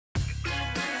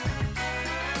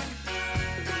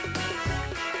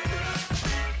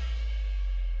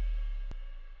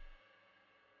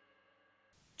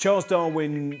Charles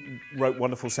Darwin wrote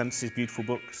wonderful sentences, beautiful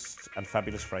books and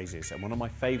fabulous phrases, and one of my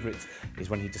favourites is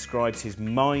when he describes his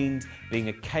mind being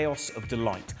a chaos of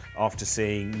delight after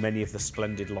seeing many of the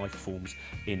splendid life forms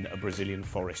in a Brazilian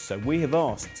forest. So we have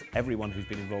asked everyone who's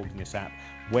been involved in this app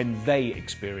when they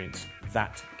experience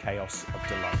that chaos of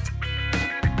delight.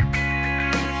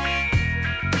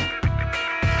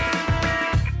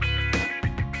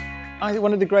 I think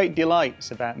one of the great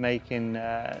delights about making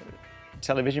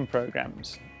television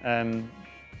programmes,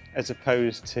 as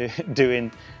opposed to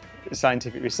doing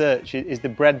scientific research, is the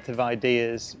breadth of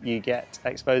ideas you get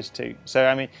exposed to. So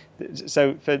I mean,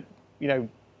 so for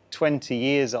 20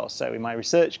 years or so in my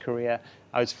research career,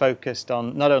 I was focused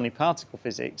on not only particle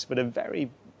physics, but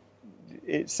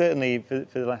certainly for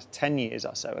the last 10 years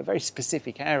or so, a very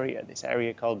specific area, this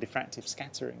area called diffractive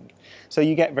scattering. So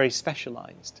you get very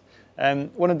specialised.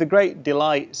 One of the great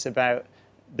delights about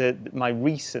my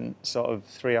recent sort of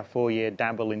 3 or 4 year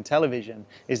dabble in television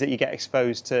is that you get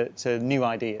exposed to new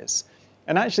ideas.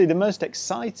 And actually the most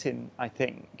exciting, I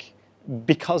think,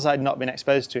 because I'd not been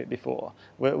exposed to it before,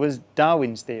 was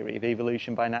Darwin's theory of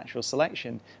evolution by natural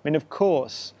selection. I mean, of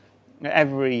course,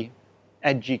 every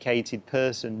educated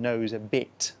person knows a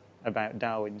bit about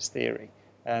Darwin's theory.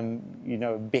 You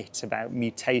know a bit about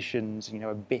mutations, you know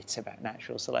a bit about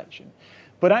natural selection.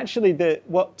 But actually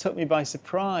what took me by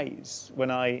surprise when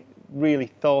I really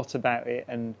thought about it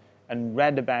and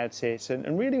read about it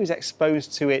and really was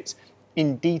exposed to it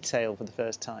in detail for the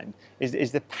first time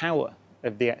is the power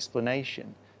of the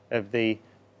explanation of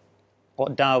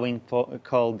what Darwin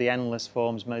called the endless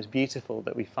forms most beautiful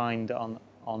that we find on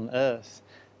Earth.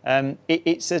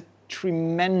 It's a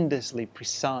tremendously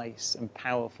precise and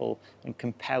powerful and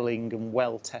compelling and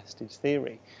well-tested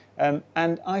theory.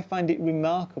 And I find it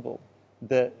remarkable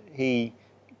that he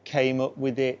came up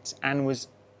with it and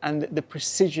the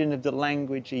precision of the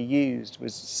language he used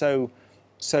was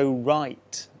so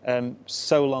right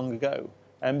so long ago,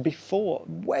 and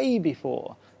way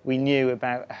before we knew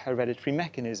about a hereditary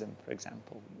mechanism, for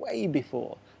example, way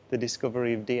before the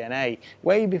discovery of DNA,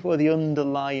 way before the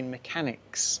underlying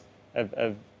mechanics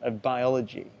of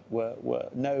biology were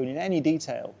known in any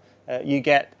detail. You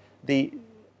get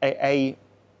a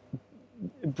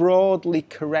broadly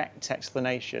correct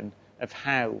explanation of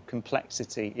how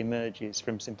complexity emerges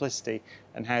from simplicity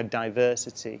and how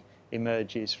diversity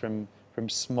emerges from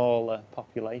smaller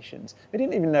populations. They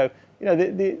didn't even know,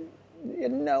 they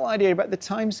had no idea about the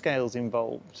timescales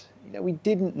involved. We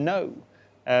didn't know.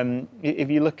 If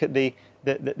you look at the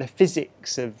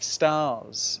physics of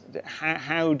stars,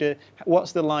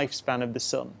 what's the lifespan of the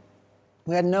sun?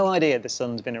 We had no idea the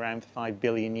sun's been around for 5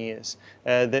 billion years.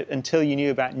 Until you knew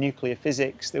about nuclear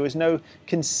physics, there was no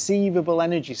conceivable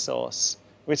energy source.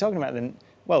 We're talking about the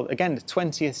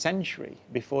 20th century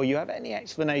before you have any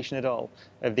explanation at all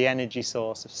of the energy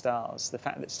source of stars, the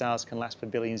fact that stars can last for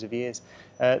billions of years,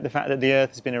 the fact that the Earth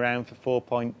has been around for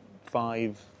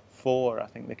 4.54, I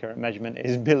think the current measurement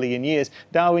is, billion years.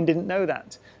 Darwin didn't know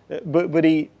that, but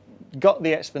he got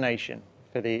the explanation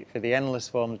for the endless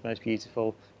forms most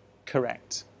beautiful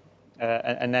correct,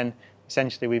 and then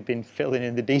essentially we've been filling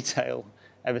in the detail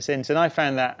ever since, and I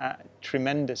found that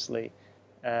tremendously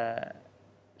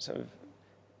sort of,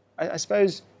 I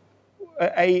suppose,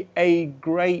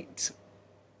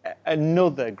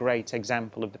 another great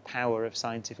example of the power of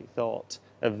scientific thought,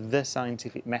 of the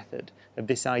scientific method, of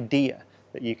this idea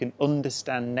that you can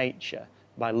understand nature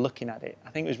by looking at it.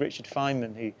 I think it was Richard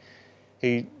Feynman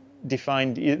who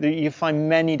defined, you find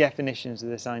many definitions of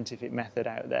the scientific method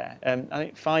out there. I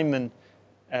think Feynman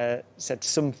said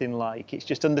something like, it's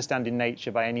just understanding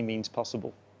nature by any means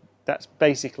possible. That's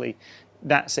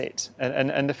it.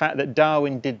 And the fact that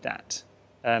Darwin did that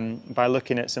by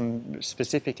looking at some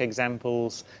specific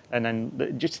examples and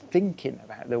then just thinking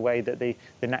about the way that the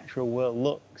natural world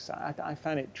looks, I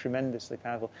found it tremendously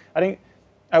powerful. I think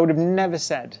I would have never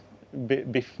said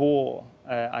before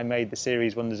I made the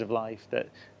series Wonders of Life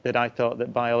that I thought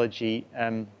that biology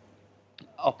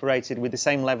operated with the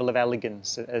same level of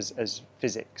elegance as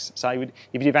physics. So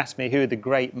if you'd asked me who are the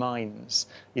great minds,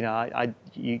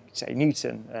 you say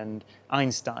Newton and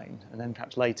Einstein, and then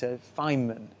perhaps later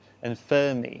Feynman and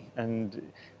Fermi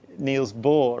and Niels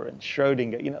Bohr and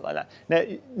Schrödinger, like that.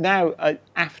 Now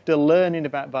after learning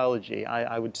about biology,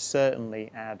 I would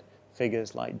certainly add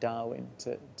figures like Darwin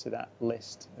to that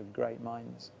list of great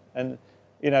minds. And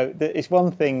it's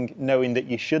one thing knowing that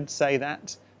you should say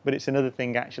that, but it's another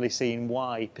thing actually seeing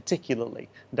why, particularly,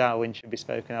 Darwin should be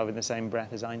spoken of in the same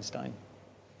breath as Einstein.